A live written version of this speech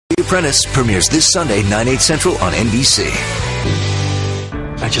Apprentice premieres this Sunday, 9/8 Central on NBC.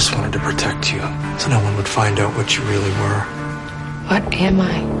 I just wanted to protect you, so no one would find out what you really were. What am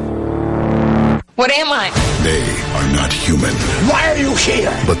I? What am I? They are not human. Why are you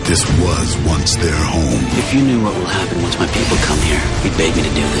here? But this was once their home. If you knew what will happen once my people come here, you'd beg me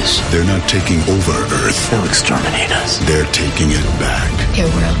to do this. They're not taking over Earth. They'll exterminate us. They're taking it back. Your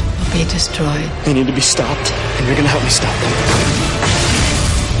world will be destroyed. They need to be stopped, and you're going to help me stop them.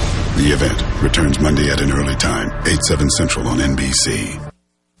 The event returns Monday at an early time, 8/7 Central on NBC.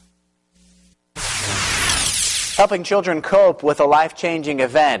 Helping children cope with a life-changing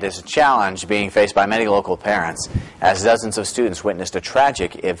event is a challenge being faced by many local parents as dozens of students witnessed a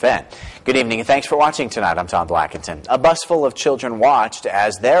tragic event. Good evening and thanks for watching tonight. I'm Tom Blackington. A bus full of children watched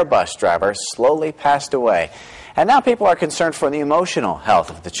as their bus driver slowly passed away. And now people are concerned for the emotional health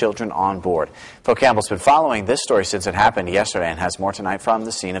of the children on board. Phil Campbell's been following this story since it happened yesterday and has more tonight from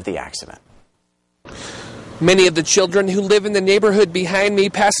the scene of the accident. Many of the children who live in the neighborhood behind me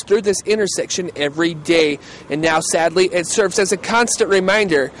pass through this intersection every day, and now sadly it serves as a constant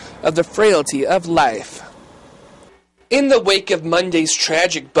reminder of the frailty of life. In the wake of Monday's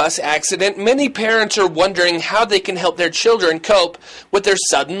tragic bus accident, many parents are wondering how they can help their children cope with their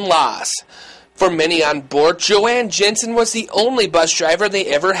sudden loss. For many on board, Joanne Jensen was the only bus driver they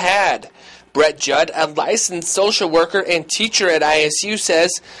ever had. Brett Judd, a licensed social worker and teacher at ISU, says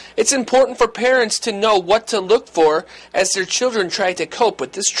it's important for parents to know what to look for as their children try to cope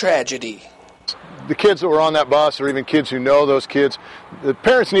with this tragedy. The kids that were on that bus, or even kids who know those kids, the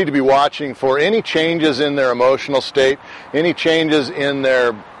parents need to be watching for any changes in their emotional state, any changes in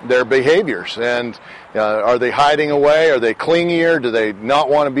their behaviors. And are they hiding away? Are they clingier? Do they not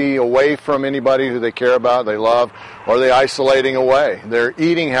want to be away from anybody who they care about, they love? Or are they isolating away? Their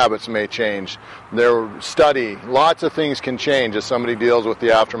eating habits may change. Their study, lots of things can change as somebody deals with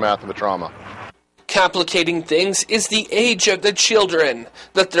the aftermath of a trauma. Complicating things is the age of the children.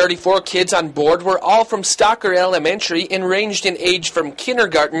 The 34 kids on board were all from Stocker Elementary and ranged in age from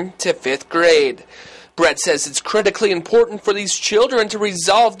kindergarten to 5th grade. Brett says it's critically important for these children to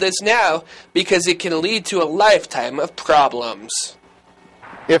resolve this now because it can lead to a lifetime of problems.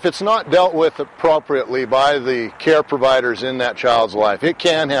 If it's not dealt with appropriately by the care providers in that child's life, it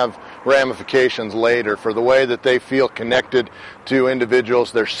can have ramifications later for the way that they feel connected to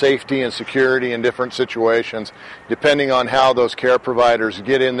individuals, their safety and security in different situations, depending on how those care providers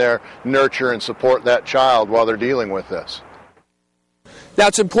get in there, nurture and support that child while they're dealing with this. Now,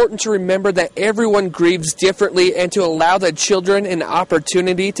 it's important to remember that everyone grieves differently and to allow the children an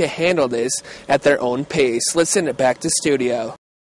opportunity to handle this at their own pace. Let's send it back to studio.